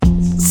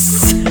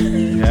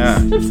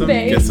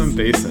Get some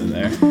bass in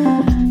there.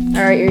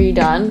 All right, are you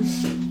done?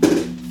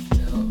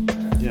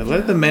 Yeah,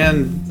 let the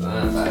man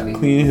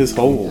clean his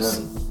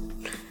holes.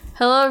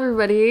 Hello,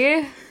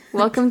 everybody.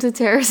 Welcome to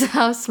Terrace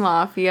House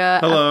Mafia.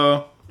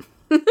 Hello.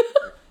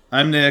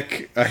 I'm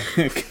Nick.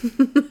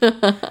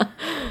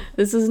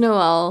 This is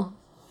Noelle.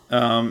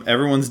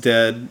 Everyone's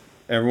dead.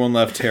 Everyone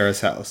left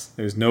Terrace House.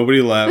 There's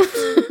nobody left.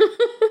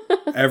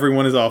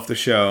 Everyone is off the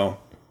show.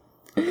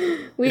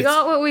 We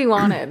got what we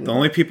wanted. The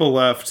only people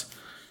left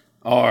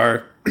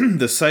are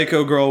the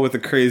psycho girl with the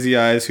crazy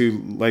eyes who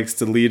likes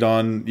to lead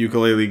on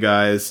ukulele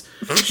guys,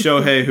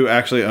 Shohei, who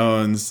actually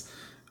owns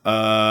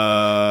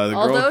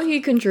although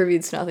he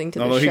contributes nothing to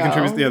the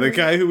show. The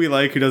guy who we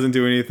like who doesn't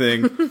do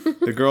anything,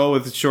 the girl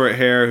with short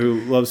hair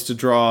who loves to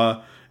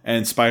draw,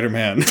 and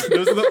Spider-Man.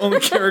 Those are the only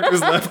characters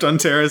left on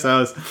Terrace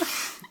House.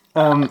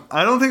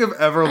 I don't think I've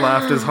ever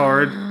laughed as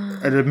hard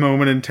at a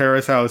moment in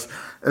Terrace House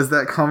as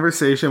that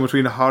conversation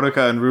between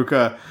Haruka and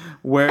Ruka,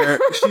 where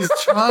she's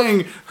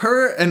trying,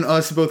 her and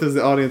us both as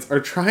the audience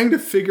are trying to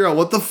figure out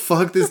what the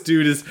fuck this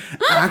dude is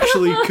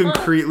actually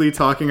concretely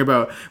talking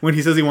about when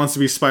he says he wants to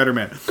be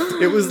Spider-Man.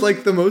 It was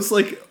like the most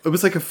it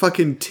was like a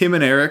fucking Tim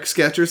and Eric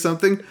sketch or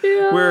something,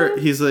 where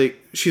she's like,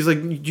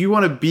 do you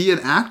want to be an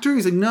actor?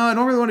 He's like, no, I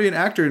don't really want to be an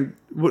actor.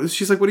 And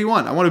she's like, what do you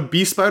want? I want to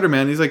be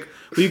Spider-Man. And he's like,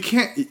 well,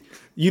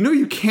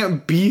 you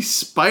can't be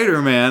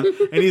Spider-Man.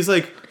 And he's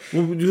like,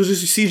 well, you'll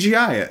just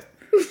CGI it.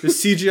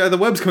 Just CGI the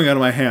webs coming out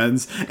of my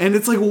hands. And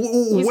it's like,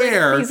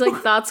 where? He's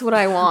like, that's what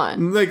I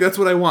want. Like, that's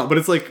what I want. But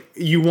it's like,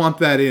 you want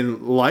that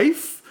in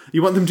life?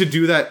 You want them to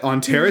do that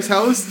on Terrace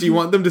House? Do you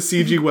want them to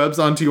CG webs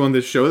onto you on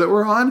this show that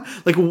we're on?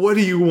 Like, what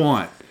do you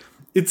want?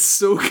 It's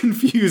so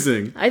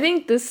confusing. I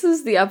think this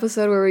is the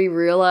episode where we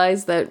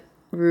realize that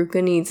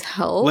Ruka needs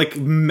help. Like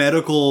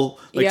medical,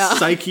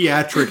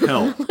 psychiatric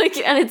help.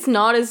 And it's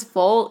not his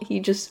fault. He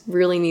just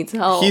really needs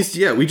help.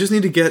 We just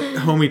need to get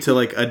homie to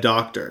like a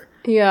doctor.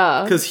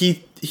 Yeah. Because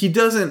he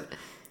doesn't...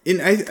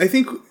 I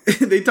think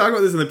they talk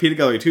about this in the Peanut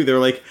Gallery too. They're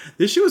like,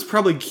 this shit was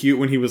probably cute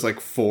when he was like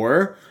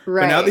 4.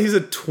 Right. But now that he's a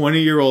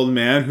 20-year-old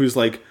man who's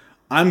like,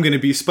 I'm going to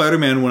be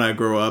Spider-Man when I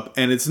grow up.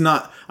 And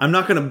I'm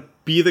not going to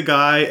be the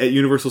guy at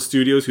Universal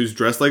Studios who's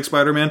dressed like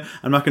Spider-Man.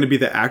 I'm not going to be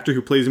the actor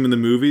who plays him in the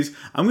movies.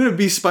 I'm going to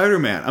be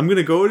Spider-Man. I'm going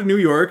to go to New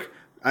York.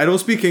 I don't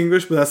speak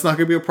English, but that's not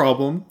going to be a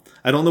problem.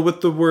 I don't know what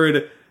the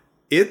word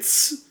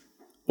it's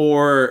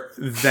or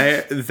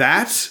that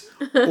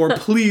or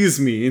please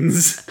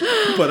means,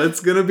 but it's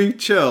going to be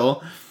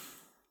chill.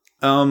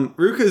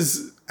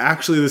 Ruka's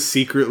actually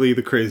secretly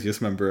the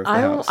craziest member of the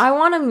house. I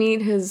want to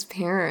meet his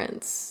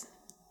parents.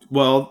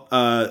 Well,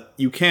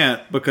 you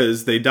can't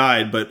because they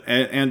died, but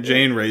Aunt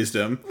Jane raised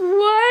him.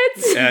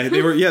 What?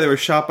 They were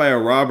shot by a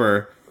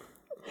robber.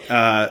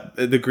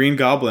 The Green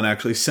Goblin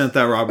actually sent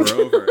that robber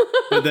over,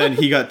 but then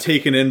he got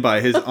taken in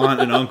by his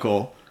aunt and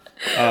uncle.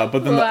 But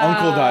then the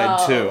uncle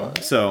died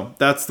too. So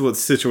that's the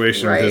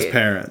situation with his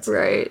parents.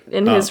 Right.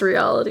 In his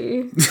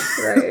reality.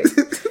 Right.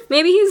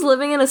 Maybe he's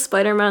living in a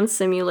Spider-Man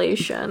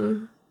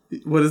simulation.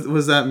 What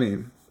does that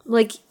mean?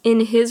 Like,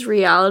 in his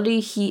reality,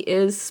 he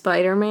is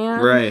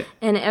Spider-Man. Right.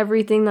 And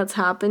everything that's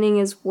happening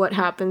is what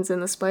happens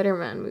in the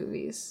Spider-Man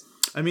movies.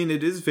 I mean,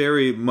 it is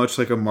very much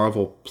like a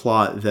Marvel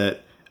plot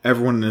that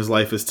everyone in his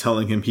life is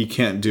telling him he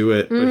can't do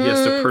it, but he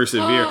has to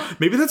persevere.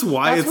 Maybe that's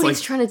why that's it's what like...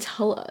 he's trying to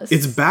tell us.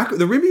 It's back...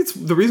 The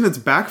reason it's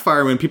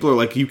backfire when people are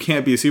like, you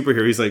can't be a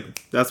superhero. He's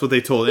like, that's what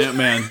they told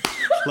Ant-Man.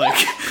 Like,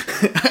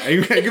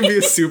 I can be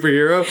a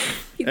superhero.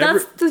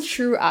 That's the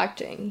true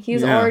acting.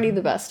 He's already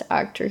the best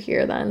actor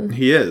here then.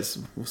 He is.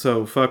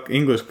 So fuck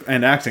English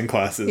and acting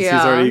classes. Yeah.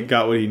 He's already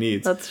got what he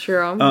needs. That's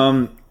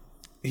true.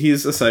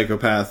 He's a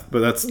psychopath, but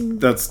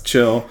that's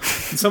chill.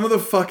 Some of the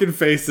fucking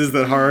faces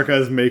that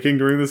Haruka is making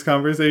during this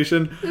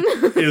conversation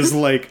is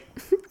like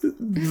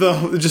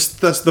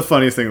that's the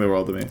funniest thing in the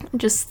world to me.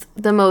 Just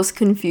the most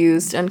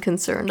confused and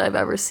concerned I've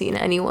ever seen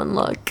anyone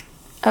look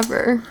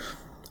ever.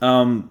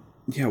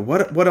 Yeah,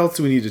 what else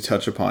do we need to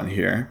touch upon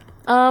here?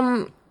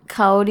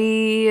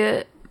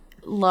 Kaori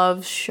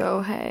loves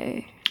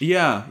Shohei.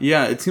 Yeah,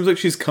 it seems like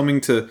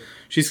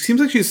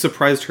she's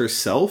surprised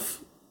herself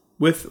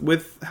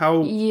with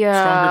how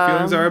strong her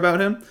feelings are about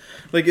him.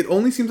 Like, it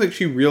only seems like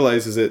she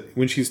realizes it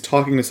when she's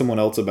talking to someone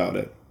else about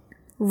it.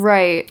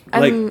 Right.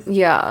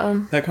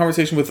 That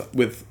conversation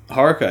with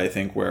Haruka, I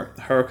think, where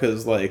Haruka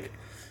is like,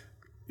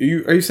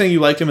 are you saying you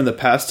liked him in the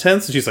past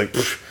tense? And she's like,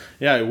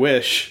 yeah, I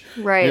wish.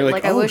 Right.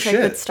 Like I wish I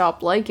could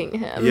stop liking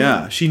him.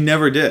 Yeah, she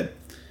never did.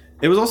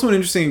 It was also an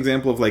interesting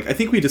example of, like, I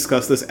think we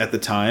discussed this at the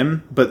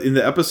time, but in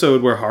the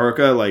episode where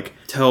Haruka, like,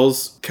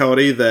 tells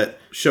Kaori that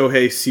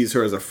Shohei sees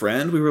her as a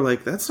friend, we were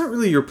like, that's not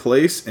really your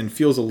place, and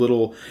feels a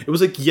little... It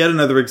was, like, yet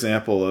another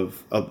example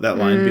of that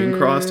line being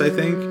crossed, I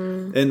think.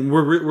 And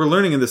we're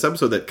learning in this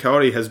episode that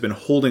Kaori has been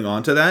holding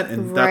on to that,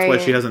 and that's why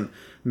she hasn't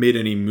made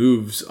any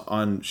moves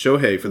on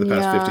Shohei for the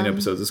past 15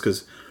 episodes, is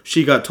because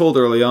she got told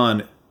early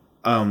on,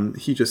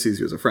 he just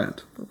sees you as a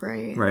friend.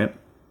 Right?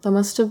 She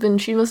must have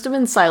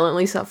been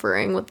silently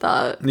suffering with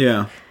that.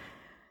 Yeah.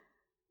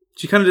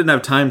 She kind of didn't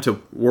have time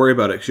to worry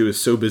about it. She was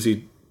so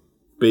busy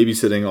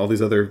babysitting all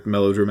these other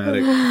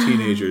melodramatic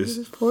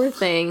teenagers. Poor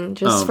thing,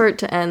 just for it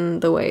to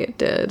end the way it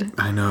did.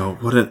 I know.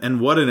 What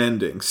an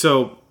ending.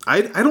 So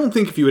I don't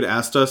think if you had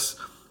asked us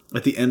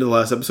at the end of the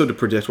last episode to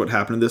predict what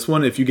happened in this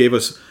one, if you gave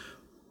us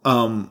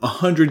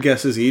 100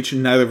 guesses each,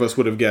 neither of us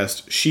would have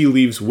guessed she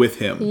leaves with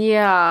him.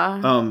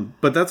 Yeah.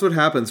 But that's what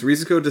happens.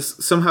 Rizako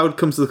just somehow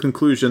comes to the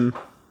conclusion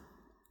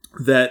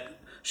that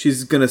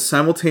she's going to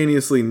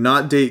simultaneously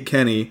not date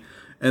Kenny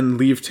and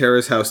leave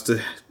Tara's house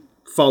to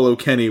follow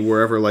Kenny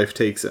wherever life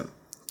takes him.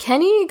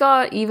 Kenny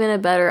got even a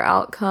better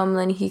outcome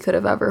than he could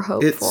have ever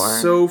hoped for.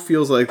 It so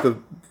feels like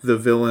the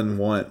villain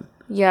won.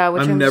 Yeah,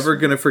 which I'm never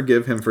going to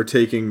forgive him for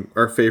taking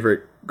our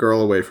favorite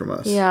girl away from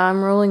us. Yeah,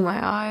 I'm rolling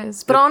my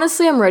eyes. But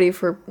honestly, I'm ready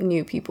for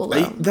new people,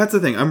 though. That's the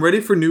thing. I'm ready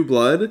for new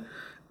blood,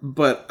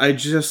 but I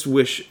just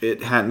wish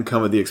it hadn't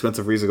come at the expense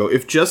of Rizako.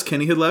 If just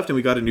Kenny had left and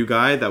we got a new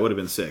guy, that would have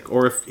been sick.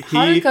 Or if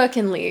Haruka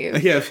can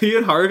leave. Yeah, if he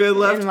and Haruka had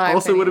left,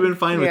 also would have been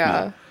fine with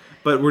me.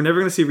 But we're never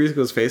going to see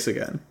Rizuko's face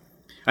again.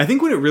 I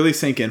think when it really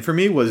sank in for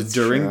me was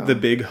during the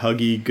big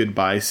huggy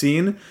goodbye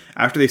scene.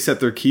 After they set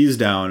their keys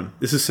down,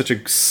 this is such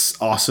an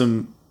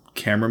awesome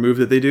camera move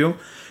that they do.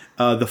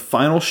 The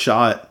final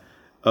shot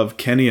of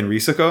Kenny and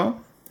Rizako,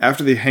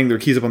 after they hang their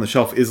keys up on the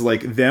shelf, is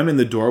like them in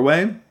the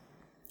doorway.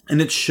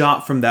 And it's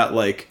shot from that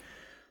like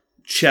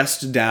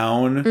chest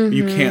down. Mm-hmm.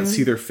 You can't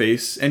see their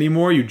face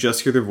anymore. You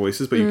just hear their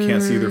voices, but you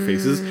can't see their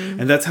faces.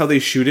 And that's how they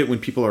shoot it when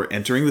people are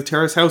entering the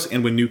terrace house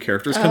and when new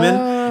characters come in.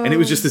 And it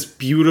was just this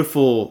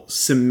beautiful,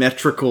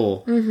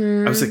 symmetrical...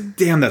 I was like,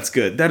 damn, that's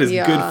good. That is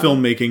good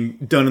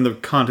filmmaking done in the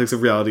context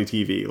of reality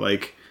TV.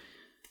 Like,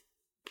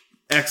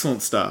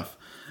 excellent stuff.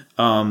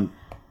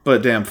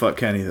 But damn, fuck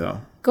Kenny,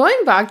 though.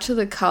 Going back to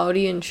the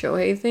Kaori and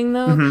Shohei thing,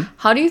 though,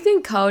 how do you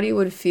think Kaori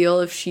would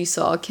feel if she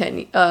saw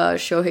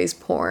Shohei's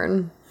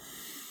porn?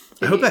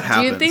 I hope that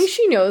happens. Do you think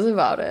she knows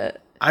about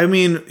it? I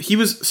mean, he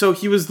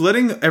was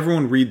letting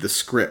everyone read the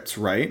scripts,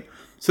 right?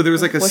 So there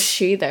was like Was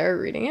she there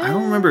reading it? I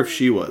don't remember if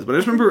she was, but I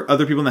just remember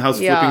other people in the house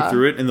flipping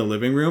through it in the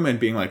living room and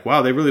being like,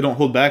 wow, they really don't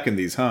hold back in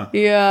these, huh?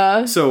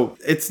 Yeah. So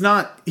it's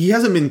not... He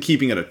hasn't been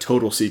keeping it a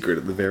total secret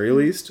at the very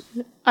least.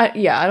 I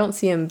don't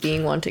see him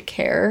being one to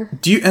care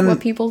what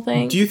people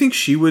think. Do you think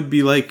she would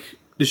be like...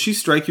 Does she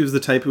strike you as the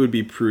type who would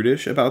be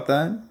prudish about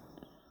that?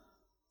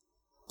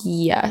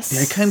 Yes.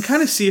 Yeah, I can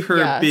kind of see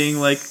her being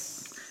like...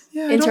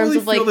 Yeah, in terms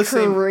of like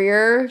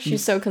career,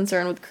 she's so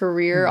concerned with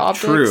career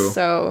optics. True.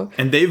 So,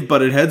 and they've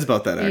butted heads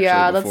about that. Actually,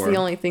 that's the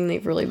only thing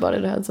they've really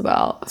butted heads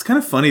about. It's kind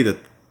of funny that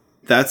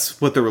that's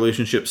what the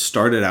relationship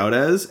started out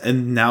as,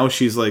 and now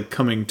she's like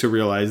coming to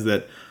realize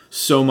that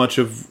so much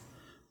of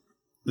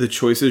the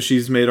choices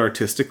she's made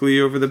artistically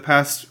over the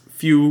past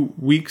few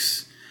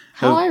weeks.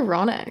 How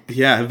ironic!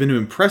 Yeah, have been to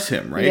impress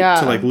him, right?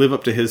 Yeah. To like live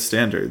up to his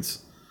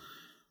standards.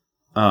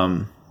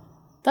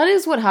 That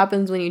is what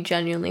happens when you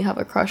genuinely have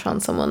a crush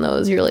on someone, though,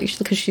 is you're like,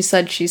 because she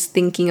said she's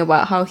thinking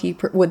about how he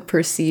would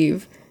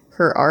perceive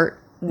her art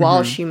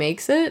while she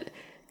makes it,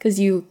 because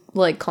you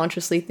like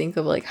consciously think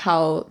of like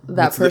how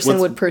that person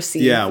would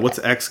perceive. Yeah, what's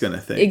X gonna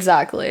think?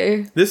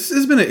 Exactly. This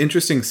has been an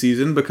interesting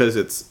season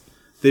because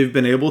they've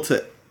been able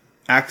to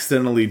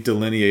accidentally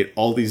delineate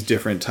all these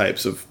different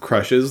types of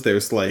crushes.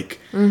 There's like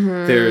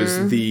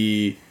there's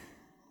the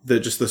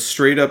just the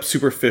straight up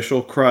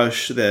superficial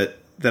crush that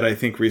I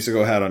think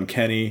Rizako had on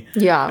Kenny.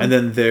 Yeah. And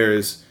then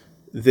there's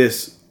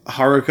this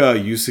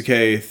Haruka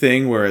Yusuke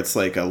thing where it's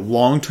like a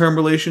long-term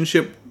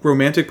relationship,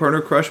 romantic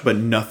partner crush, but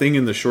nothing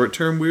in the short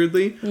term,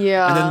 weirdly.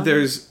 Yeah. And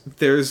then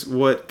there's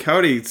what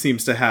Kaori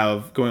seems to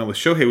have going on with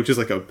Shohei, which is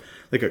like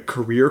a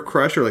career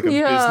crush or like a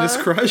business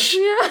crush.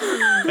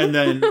 Yeah. And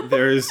then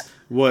there's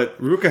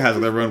what Ruka has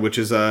with everyone, which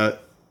is a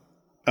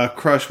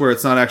crush where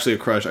it's not actually a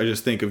crush. I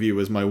just think of you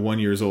as my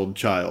 1-year-old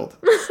child.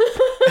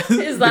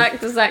 Does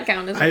that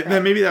count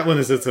as maybe that one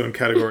is its own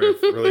category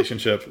of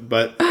relationship,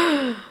 but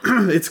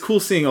it's cool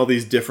seeing all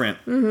these different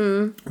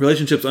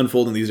relationships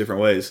unfold in these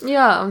different ways.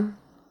 Yeah.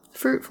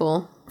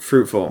 Fruitful.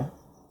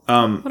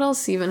 What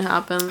else even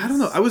happened? I don't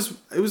know. It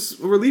was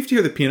a relief to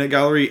hear the Peanut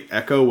Gallery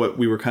echo what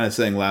we were kind of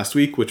saying last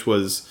week, which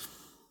was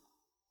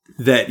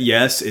that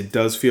yes, it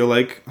does feel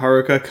like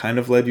Haruka kind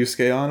of led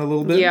Yusuke on a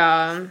little bit.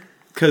 Yeah.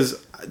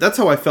 Because that's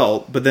how I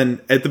felt, but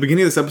then at the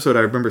beginning of this episode, I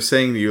remember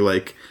saying to you,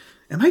 like,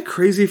 am I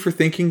crazy for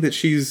thinking that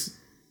she's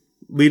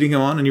leading him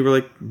on? And you were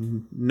like,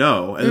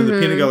 no. And then the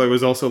Peanut Gallery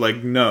was also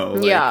like, no.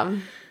 Like, yeah.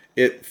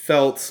 It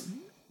felt...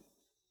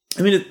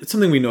 I mean, it's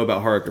something we know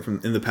about Haruka from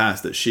in the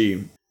past, that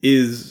she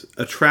is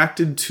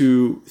attracted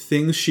to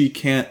things she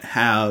can't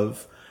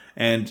have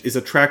and is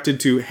attracted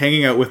to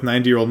hanging out with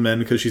 90-year-old men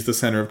because she's the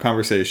center of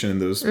conversation in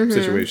those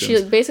situations.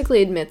 She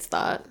basically admits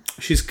that.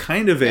 She's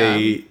kind of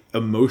a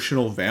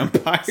emotional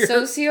vampire.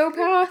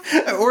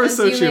 Sociopath? Or a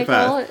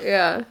sociopath.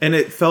 Yeah. And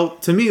it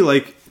felt to me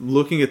like,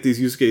 looking at these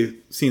Yusuke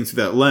scenes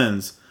through that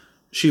lens,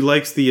 she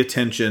likes the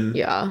attention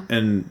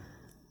and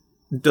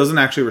doesn't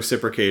actually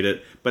reciprocate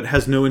it, but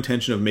has no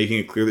intention of making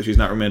it clear that she's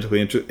not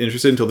romantically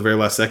interested until the very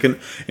last second,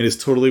 and is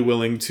totally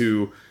willing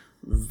to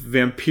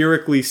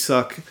vampirically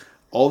suck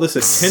all this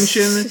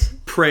attention,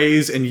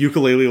 praise, and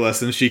ukulele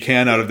lessons she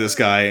can out of this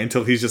guy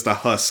until he's just a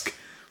husk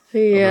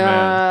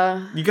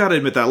Yeah. You gotta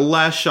admit that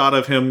last shot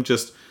of him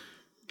just...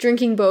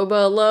 Drinking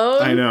boba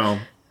alone. I know.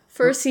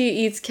 First he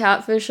eats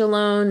catfish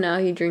alone, now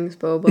he drinks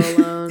boba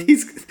alone.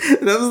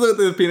 That was what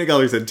the peanut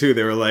gallery said too.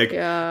 They were like,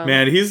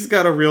 man, he's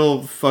got a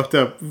real fucked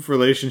up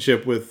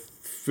relationship with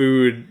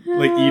food,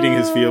 like eating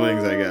his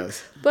feelings, I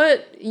guess.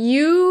 But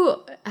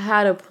you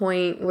had a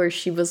point where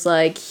she was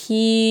like,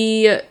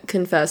 he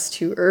confessed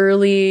too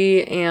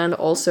early and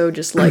also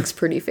just likes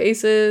pretty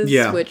faces,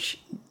 which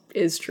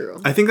is true.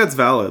 I think that's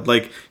valid.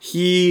 Like,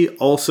 he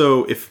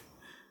also, if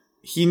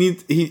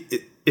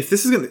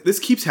this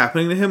keeps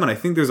happening to him, and I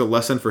think there's a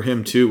lesson for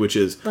him too, which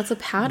is that's a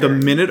pattern.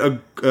 The minute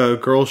a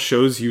girl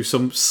shows you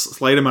some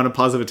slight amount of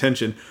positive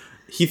attention,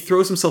 he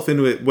throws himself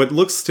into it, what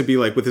looks to be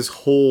like with his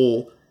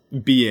whole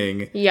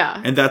being.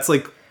 Yeah. And that's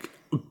like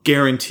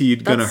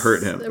guaranteed gonna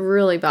hurt him. A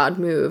really bad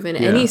move in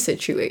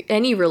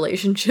any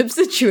relationship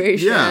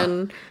situation.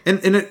 Yeah.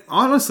 And it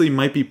honestly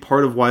might be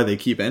part of why they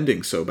keep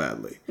ending so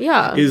badly.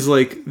 Yeah. Is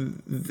like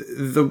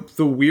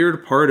the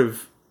weird part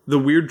of the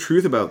weird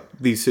truth about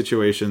these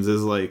situations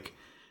is like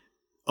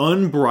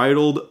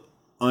unbridled,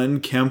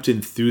 unkempt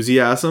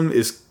enthusiasm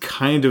is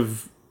kind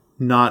of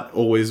not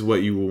always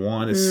what you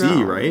want to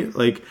see, right?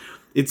 Like,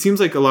 it seems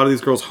like a lot of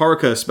these girls,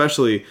 Haruka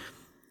especially,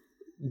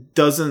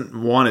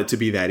 doesn't want it to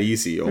be that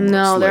easy. Almost.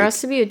 No, there has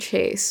to be a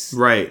chase,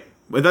 right?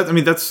 But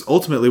that's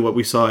ultimately what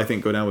we saw, I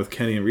think, go down with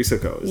Kenny and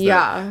Risako.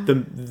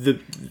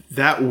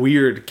 That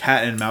weird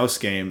cat and mouse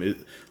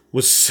game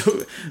was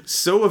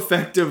so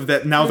effective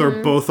that now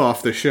they're both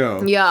off the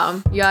show.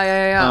 Yeah.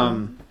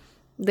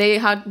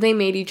 They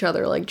made each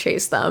other like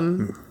chase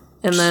them,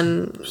 and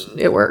then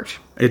it worked.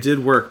 It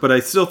did work, but I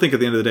still think at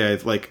the end of the day,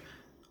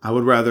 I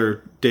would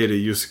rather date a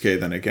Yusuke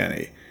than a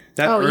Kenny.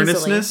 That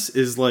earnestness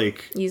is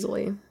like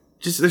easily.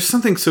 Just there's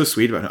something so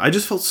sweet about him. I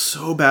just felt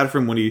so bad for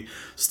him when he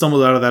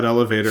stumbled out of that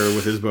elevator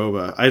with his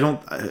boba.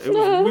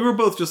 We were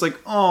both just like,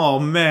 oh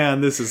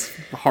man, this is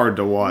hard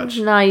to watch.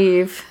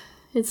 Naive.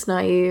 It's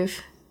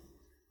naive.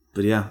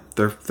 But yeah,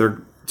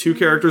 they're two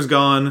characters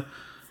gone.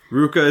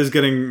 Ruka is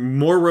getting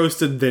more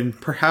roasted than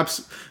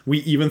perhaps we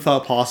even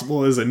thought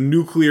possible as a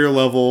nuclear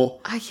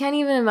level. I can't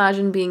even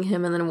imagine being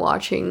him and then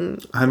watching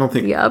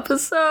the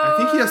episode. I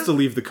think he has to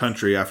leave the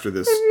country after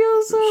this. I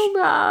feel so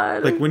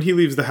bad. Like, when he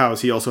leaves the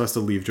house, he also has to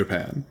leave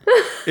Japan.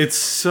 It's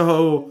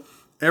so...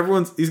 he's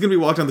going to be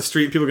walking down the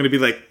street, people are going to be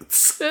like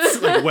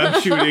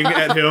web shooting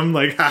at him,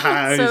 like,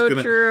 haha, so he's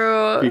going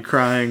to be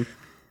crying.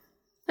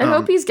 I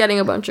hope he's getting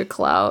a bunch of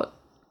clout.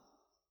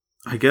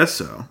 I guess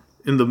so.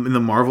 In the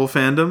Marvel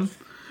fandom.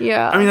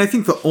 Yeah. I mean, I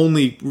think the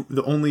only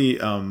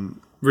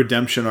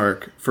redemption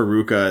arc for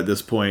Ruka at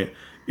this point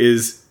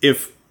is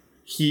if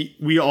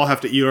we all have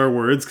to eat our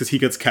words because he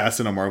gets cast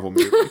in a Marvel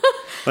movie.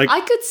 Like,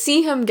 I could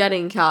see him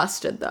getting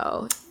casted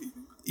though.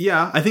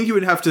 Yeah, I think he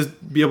would have to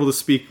be able to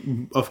speak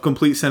a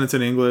complete sentence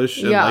in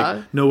English and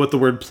like know what the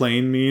word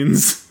plane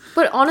means.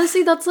 But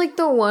honestly, that's like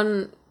the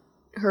one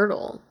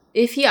hurdle.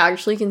 If he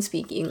actually can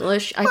speak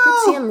English, I could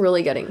see him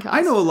really getting cast.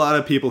 I know a lot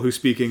of people who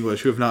speak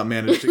English who have not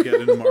managed to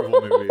get into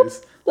Marvel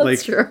movies.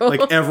 That's true.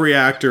 Like every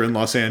actor in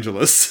Los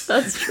Angeles.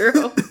 That's true.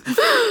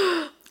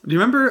 Do you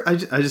remember? I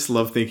just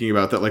love thinking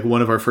about that. Like,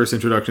 one of our first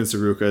introductions to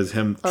Ruka is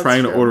him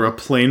trying to order a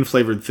plain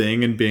flavored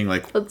thing and being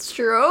like, "That's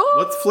true.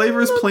 What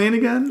flavor is plain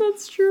again?"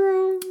 That's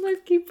true. I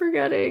keep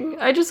forgetting.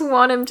 I just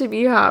want him to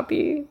be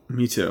happy.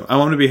 Me too. I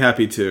want him to be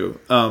happy too.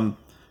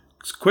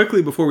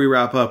 Quickly before we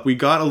wrap up, we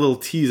got a little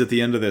tease at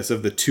the end of this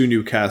of the two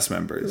new cast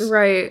members.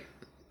 Right.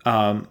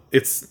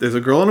 There's a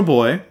girl and a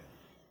boy.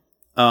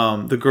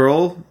 The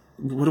girl,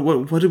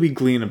 what did we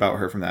glean about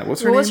her from that?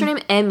 What's her name? What's her name?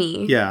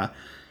 Emmy. Yeah.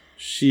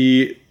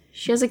 She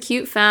has a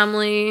cute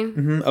family.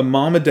 Mm-hmm, a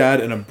mom, a dad,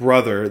 and a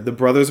brother. The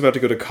brother's about to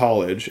go to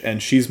college,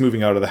 and she's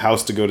moving out of the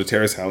house to go to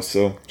Tara's house,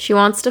 so... She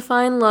wants to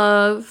find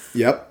love.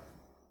 Yep.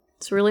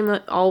 It's really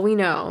all we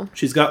know.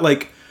 She's got,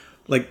 like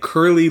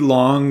curly,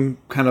 long,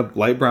 kind of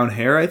light brown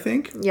hair, I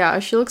think. Yeah,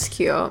 she looks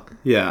cute.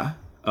 Yeah.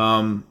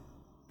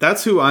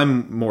 That's who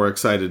I'm more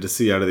excited to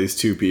see out of these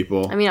two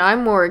people. I mean,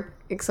 I'm more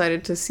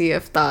excited to see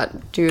if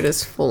that dude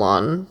is full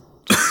on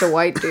just a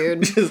white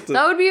dude.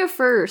 That would be a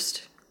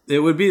first. It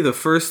would be the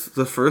first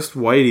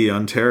whitey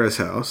on Tara's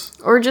house.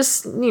 Or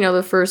just,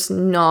 the first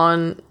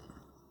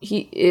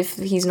if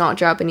he's not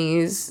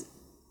Japanese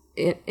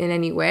in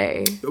any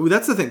way.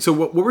 That's the thing. So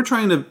what we're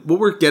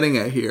getting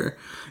at here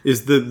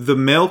is the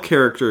male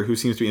character who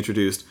seems to be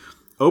introduced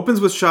opens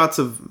with shots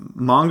of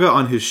manga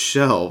on his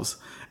shelves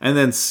and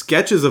then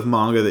sketches of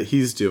manga that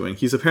he's doing.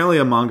 He's apparently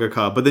a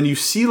mangaka, but then you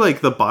see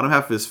like the bottom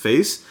half of his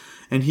face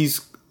and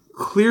he's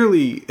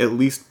clearly at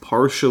least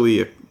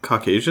partially a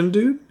Caucasian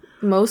dude.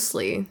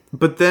 Mostly.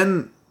 But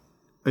then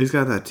he's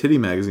got that titty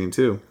magazine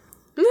too.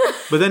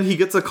 But then he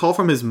gets a call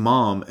from his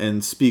mom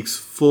and speaks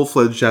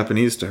full-fledged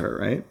Japanese to her,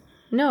 right?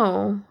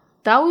 No.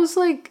 That was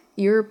like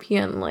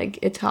European,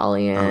 like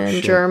Italian,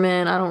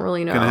 German, I don't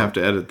really know. Gonna have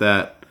to edit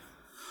that.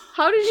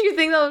 How did you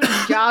think that was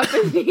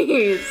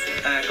Japanese?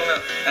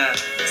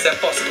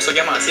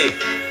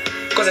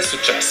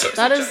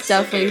 That is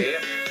definitely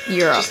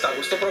Europe.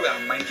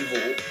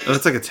 Oh,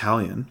 that's like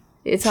Italian.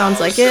 It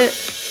sounds like it.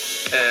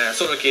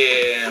 solo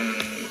che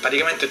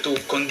praticamente tu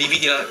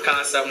condividi la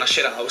casa, una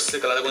share house,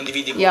 che la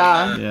condividi con...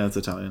 Yeah. Yeah, it's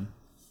Italian.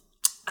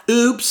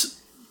 Oops.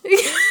 How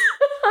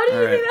do you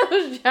Alright. know that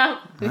was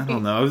Japanese? I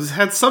don't know. It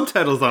had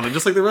subtitles on it,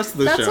 just like the rest of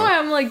the That's show. why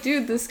I'm like,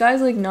 dude, this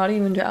guy's like not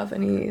even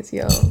Japanese,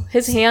 yo.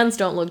 His hands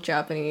don't look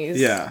Japanese.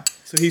 Yeah.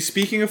 So he's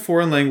speaking a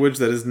foreign language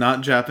that is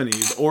not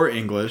Japanese or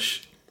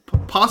English,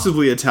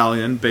 possibly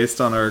Italian,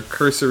 based on our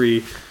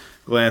cursory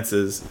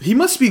glances. He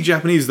must speak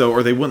Japanese, though,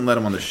 or they wouldn't let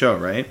him on the show,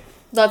 right?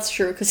 That's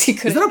true, because he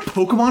Is could. that a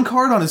Pokemon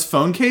card on his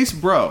phone case?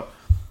 Bro,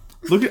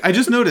 look, I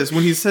just noticed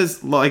when he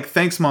says, like,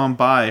 thanks, Mom,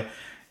 bye,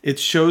 it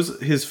shows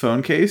his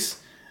phone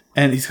case,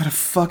 and he's got a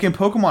fucking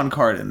Pokemon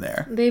card in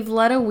there. They've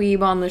let a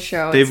weeb on the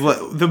show. There's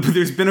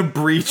been a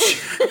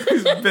breach.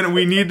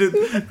 We need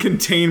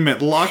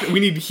containment.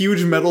 We need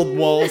huge metal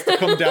walls to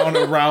come down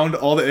around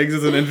all the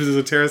exits and entrances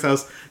of Terrace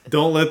House.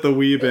 Don't let the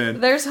weeb in.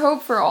 There's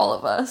hope for all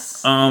of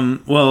us.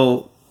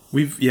 Well,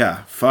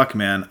 fuck,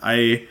 man.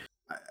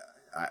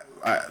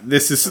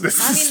 This is There's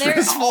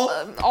stressful.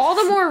 all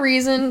the more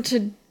reason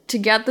to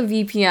get the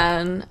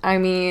VPN. I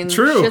mean,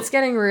 True. Shit's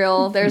getting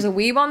real. There's a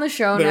weeb on the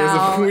show There's a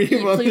now.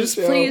 weeb on the please,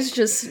 show. Please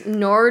just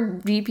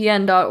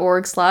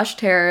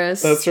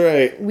nordvpn.org/terrace. That's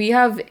right. We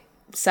have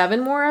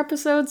 7 more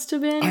episodes to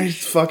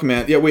binge. Fuck,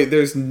 man. Yeah, wait,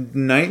 there's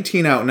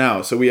 19 out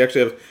now. So we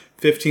actually have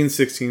 15,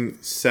 16,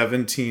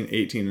 17,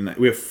 18, and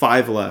 19. We have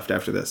 5 left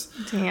after this.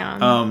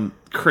 Damn.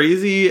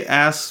 Crazy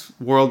ass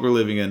world we're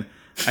living in.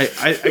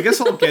 I guess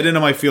I'll get into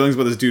my feelings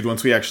about this dude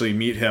once we actually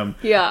meet him.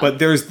 Yeah. But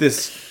there is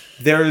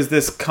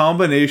this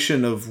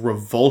combination of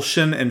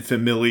revulsion and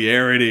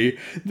familiarity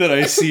that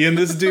I see in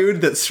this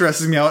dude that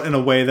stresses me out in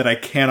a way that I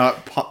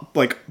cannot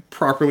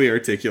properly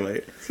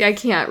articulate. See, I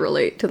can't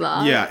relate to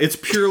that. Yeah, it's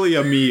purely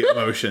a me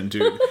emotion,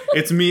 dude.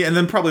 It's me, and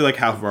then probably like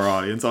half of our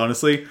audience,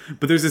 honestly.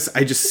 But there's this,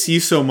 I just see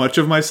so much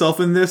of myself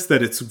in this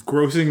that it's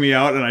grossing me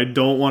out, and I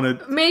don't want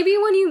to. Maybe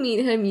when you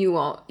meet him, he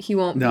won't be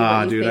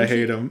Nah, what you dude, I think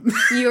hate him.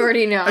 You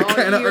already know. I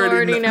kinda You already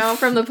already know. know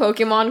from the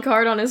Pokemon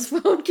card on his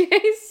phone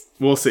case.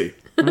 We'll see.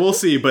 We'll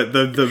see, but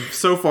the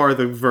so far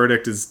the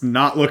verdict is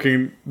not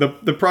looking.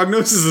 The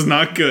prognosis is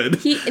not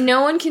good.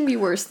 No one can be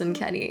worse than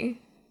Kenny.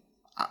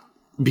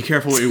 Be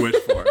careful what you wish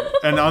for.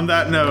 And on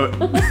that note,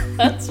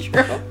 That's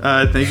true.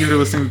 thank you for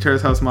listening to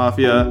Terrace House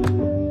Mafia.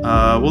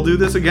 We'll do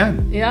this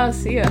again. Yeah,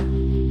 see ya.